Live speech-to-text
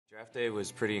Draft day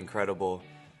was pretty incredible.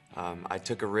 I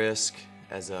took a risk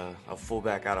as a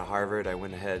fullback out of Harvard. I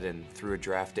went ahead and threw a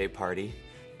draft day party.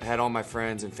 I had all my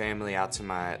friends and family out to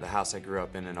the house I grew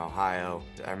up in Ohio.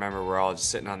 I remember we're all just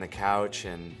sitting on the couch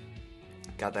and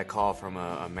got that call from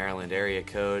a Maryland area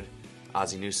code.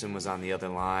 Ozzie Newsome was on the other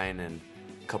line, and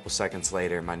a couple seconds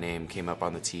later my name came up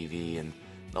on the TV and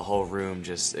the whole room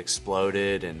just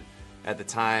exploded. And at the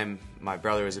time, my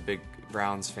brother was a big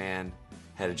Browns fan,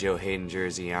 had a Joe Hayden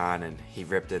jersey on, and he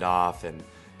ripped it off and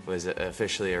was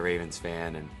officially a Ravens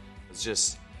fan. And it was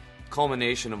just a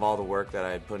culmination of all the work that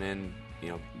I had put in,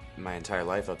 my entire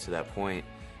life up to that point.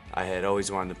 I had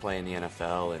always wanted to play in the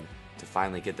NFL, and to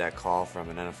finally get that call from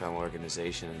an NFL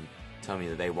organization and tell me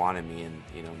that they wanted me and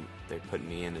they're putting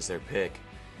me in as their pick,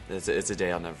 it's a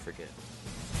day I'll never forget.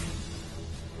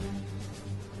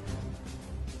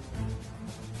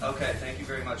 Okay, thank you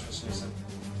very much, Mr. Newsom.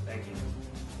 Thank you.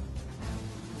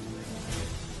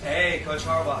 Hey, Coach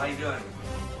Harbaugh, how you doing?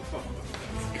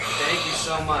 Thank you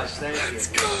so much. Thank you. Let's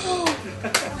go.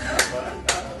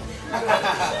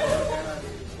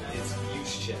 It's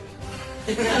Juszczyk.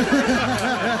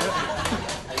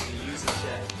 I can use a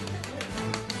check.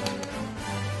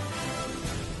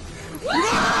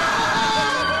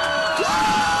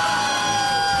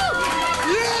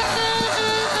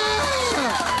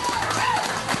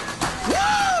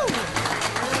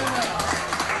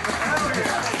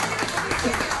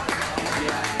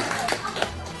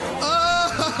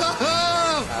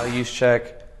 Juszczyk,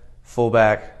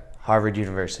 fullback, Harvard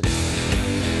University.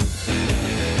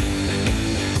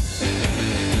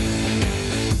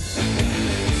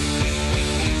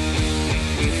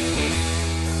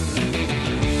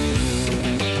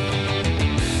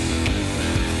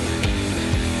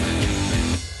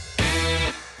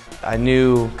 I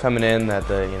knew coming in that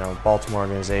the Baltimore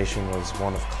organization was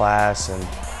one of class, and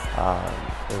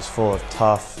it was full of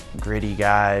tough, gritty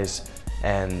guys,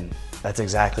 and that's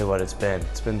exactly what it's been.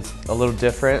 It's been a little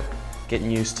different, getting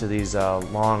used to these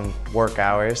long work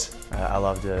hours. I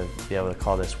love to be able to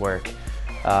call this work.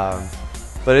 But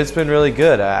it's been really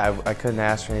good. I couldn't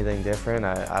ask for anything different.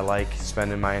 I like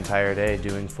spending my entire day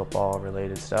doing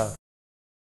football-related stuff.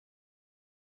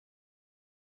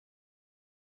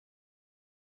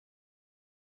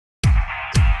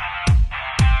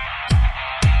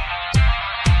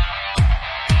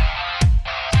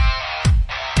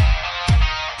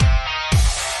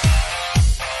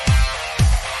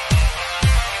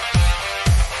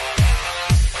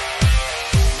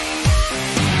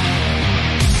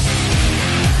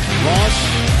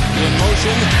 In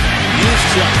motion,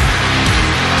 Juszczyk.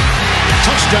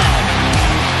 Touchdown.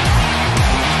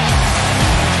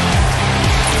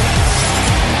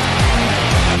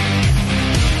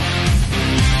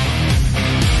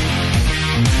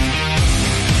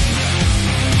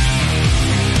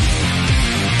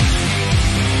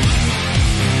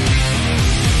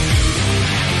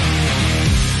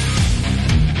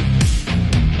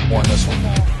 Won this one.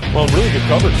 Well, really good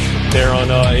coverage there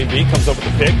on AB. Comes up with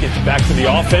the pick, gets back to the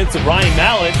offense, and Ryan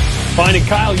Mallett finding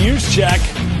Kyle Juszczyk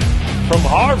from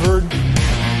Harvard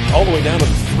all the way down to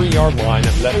the 3-yard line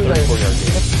of that 34-yard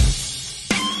game.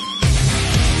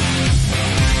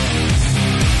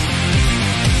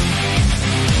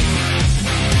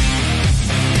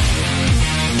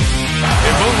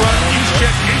 It will run.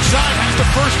 Juszczyk inside, has the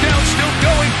first down, still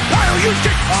going. Kyle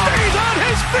Juszczyk stays on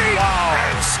his feet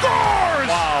and scores!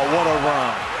 Wow, what a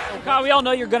run. Kyle, we all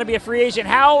know you're going to be a free agent.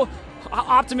 How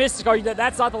optimistic are you that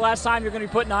that's not the last time you're going to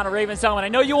be putting on a Ravens helmet? I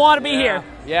know you want to be here.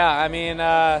 Yeah, I mean,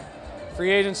 free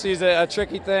agency is a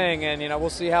tricky thing, and we'll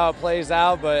see how it plays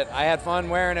out. But I had fun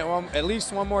wearing it at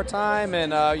least one more time,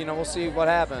 and we'll see what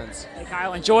happens. Hey,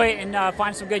 Kyle, enjoy it and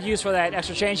find some good use for that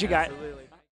extra change you got.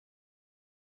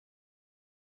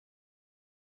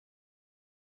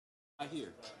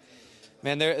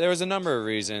 Man, there was a number of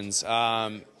reasons.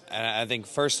 And I think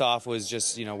first off was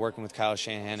just, working with Kyle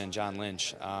Shanahan and John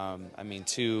Lynch. I mean,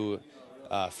 two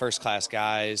first-class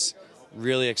guys,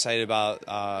 really excited about,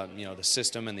 the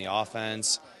system and the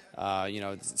offense.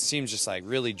 It seems just like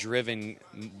really driven,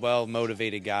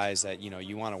 well-motivated guys that,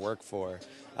 you want to work for.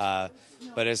 But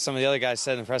as some of the other guys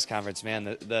said in the press conference, man,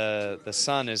 the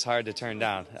sun is hard to turn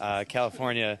down.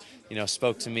 California,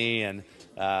 spoke to me, and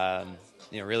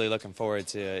really looking forward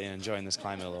to enjoying this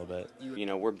climate a little bit.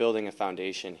 We're building a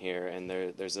foundation here, and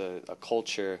there's a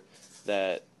culture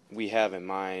that we have in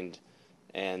mind,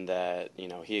 and that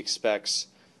he expects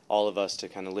all of us to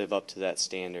kind of live up to that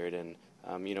standard. And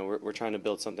we're trying to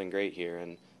build something great here,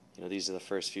 and these are the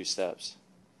first few steps.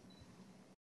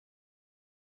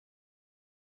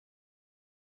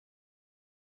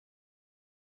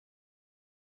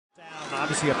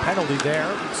 obviously a penalty there.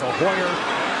 So Hoyer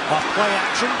off play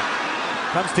action.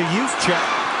 Comes to Juszczyk.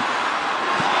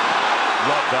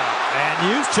 Love that.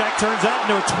 And Juszczyk turns that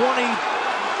into a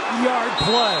 20-yard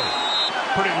play.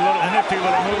 Pretty nifty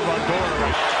little move on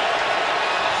Dora.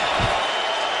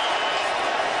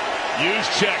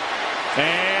 Juszczyk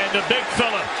and a big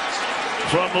fella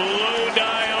from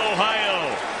Lodi,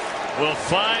 Ohio, will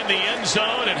find the end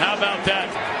zone. And how about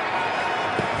that?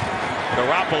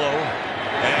 Garoppolo,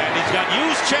 and he's got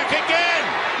Juszczyk again.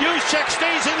 Juszczyk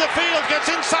stays in the field, gets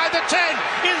inside the 10,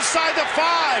 inside the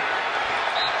 5.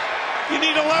 You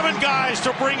need 11 guys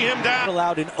to bring him down.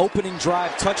 Allowed an opening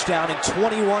drive touchdown in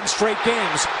 21 straight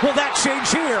games. Will that change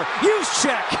here?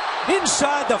 Juszczyk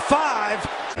inside the 5.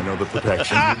 I know the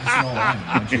protection.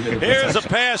 Here's a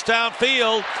pass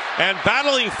downfield and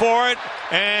battling for it,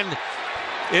 and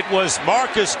it was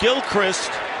Marcus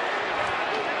Gilchrist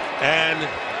and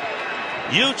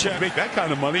Juszczyk. Make that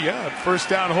kind of money, yeah. First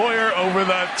down, Hoyer over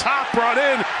the top, brought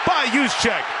in by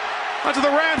Juszczyk. Onto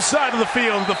the Rams side of the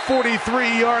field, the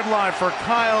 43-yard line for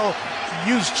Kyle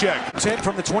Juszczyk. 10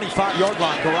 from the 25-yard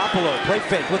line. Garoppolo, play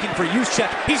fake, looking for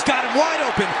Juszczyk. He's got him wide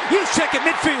open. Juszczyk at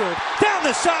midfield, down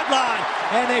the sideline,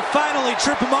 and they finally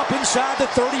trip him up inside the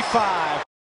 35.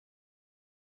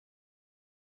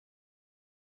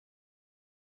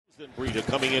 Breida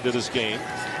coming into this game.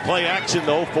 Play action,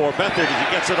 though, for Beathard as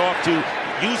he gets it off to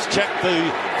Juszczyk, the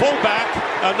fullback.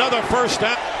 Another first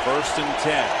down. 1st and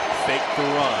 10. Fake the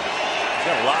run. He's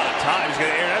got a lot of time. He's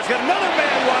going to air that. He's got another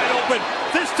man wide open.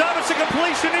 This time it's a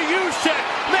completion to Juszczyk.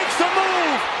 Makes the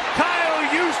move. Kyle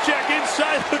Juszczyk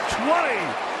inside the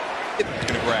 20.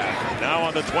 Now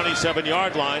on the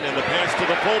 27-yard line, and the pass to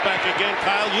the fullback again,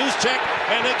 Kyle Juszczyk,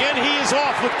 and again he is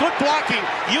off with good blocking.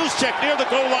 Juszczyk near the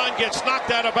goal line gets knocked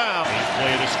out of bounds.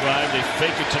 Play described, they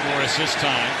fake it to Morris this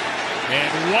time, and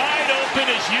wide open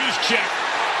is Juszczyk,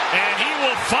 and he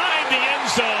will find the end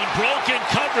zone. Broken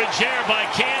coverage there by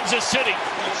Kansas City,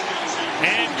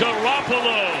 and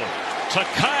Garoppolo to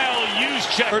Kyle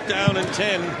Juszczyk. 3rd down and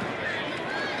 10,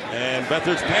 and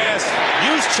Beathard's pass,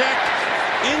 Juszczyk.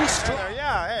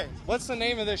 Yeah, hey, what's the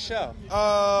name of this show?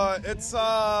 It's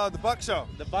the Buck Show.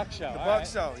 The Buck Show. The Buck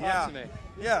Show. Talk to me.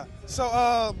 Yeah.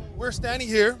 So we're standing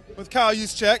here with Kyle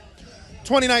Juszczyk,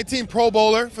 2019 Pro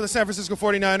Bowler for the San Francisco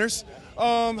 49ers.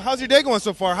 How's your day going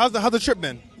so far? How's the trip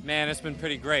been? Man, it's been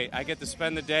pretty great. I get to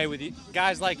spend the day with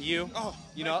guys like you. Oh,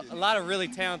 you know, a lot of really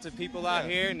talented people out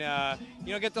here, and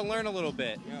you know, get to learn a little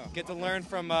bit. Yeah. Get to learn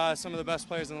from some of the best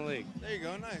players in the league. There you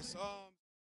go. Nice.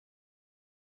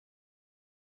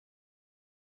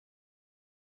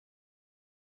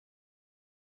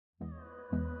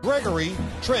 Gregory,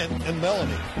 Trent, and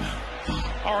Melanie.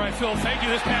 All right, Phil, thank you.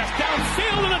 This pass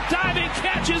downfield, and a diving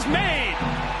catch is made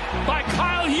by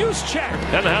Kyle Juszczyk.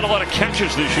 Hasn't had a lot of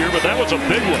catches this year, but that was a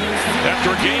big one. After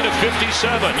a gain of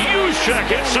 57, Juszczyk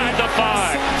inside the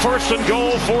 5. 1st and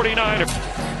goal, 49ers.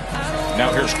 Now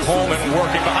here's Coleman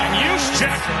working behind Juszczyk,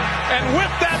 and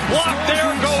with that block, there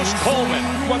goes Coleman.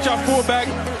 Watch out, fullback,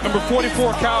 number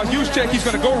 44, Kyle Juszczyk. He's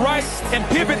going to go right and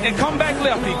pivot and come back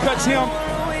left. He cuts him,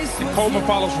 and Coleman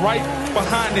follows right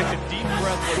behind him. Deep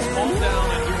breath, let's fall down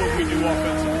and do what we do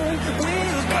offensively.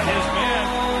 He's got his man,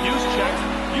 Juszczyk.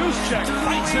 Juszczyk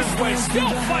fights his way,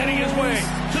 still fighting his way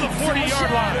to the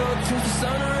 40-yard line.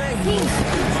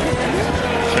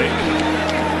 Fake.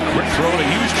 Quick throw to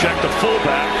Juszczyk, the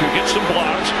fullback, who gets some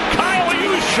blocks. Kyle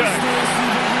Juszczyk.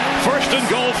 1st and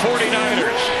goal,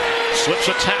 49ers. Slips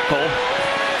a tackle.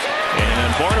 And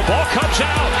Barner ball comes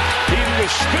out. He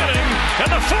was spinning, and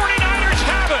the 49ers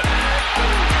have it.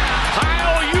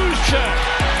 Kyle Juszczyk.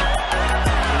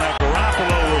 Now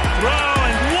Garoppolo will throw,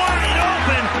 and wide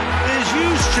open is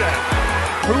Juszczyk.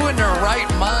 Who in their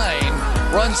right mind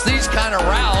runs these kind of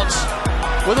routes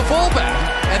with a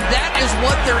fullback? And that is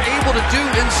what they're able to do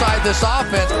inside this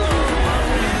offense.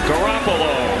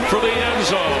 Garoppolo for the end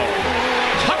zone.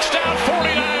 Touchdown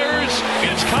 49ers.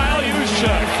 It's Kyle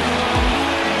Juszczyk.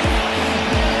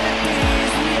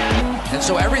 And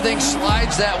so everything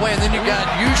slides that way, and then you've got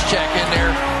Juszczyk in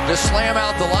there to slam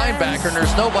out the linebacker, and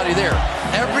there's nobody there.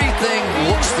 Everything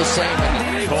looks the same.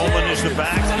 Coleman is the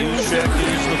back. Juszczyk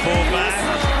is the fullback.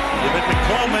 Give it to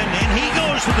Coleman, and he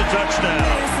goes for the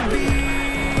touchdown.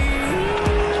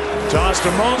 Toss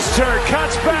to Monster,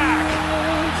 cuts back.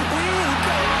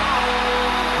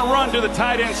 Run to the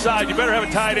tight end side. You better have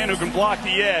a tight end who can block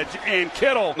the edge. And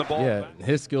Kittle. The ball. Yeah,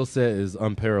 his skill set is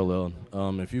unparalleled.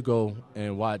 If you go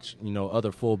and watch,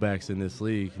 other fullbacks in this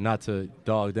league, not to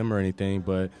dog them or anything,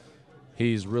 but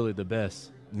he's really the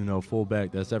best,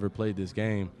 fullback that's ever played this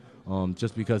game.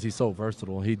 Just because he's so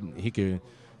versatile, he can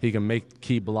make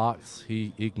key blocks.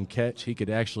 He can catch. He could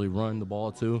actually run the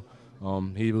ball too.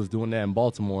 He was doing that in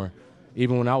Baltimore.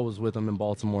 Even when I was with him in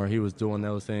Baltimore, he was doing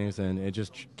those things, and it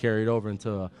just carried over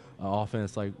into an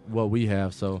offense like what we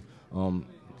have. So,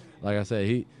 like I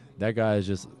said, that guy is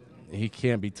just – he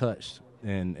can't be touched,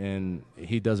 and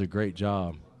he does a great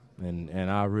job,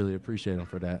 and I really appreciate him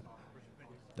for that.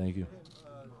 Thank you.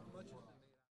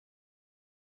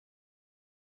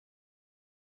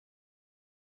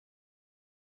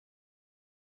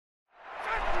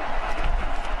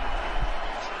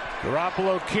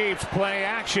 Garoppolo keeps play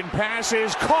action,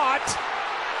 passes, caught.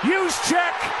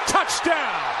 Juszczyk,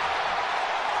 touchdown.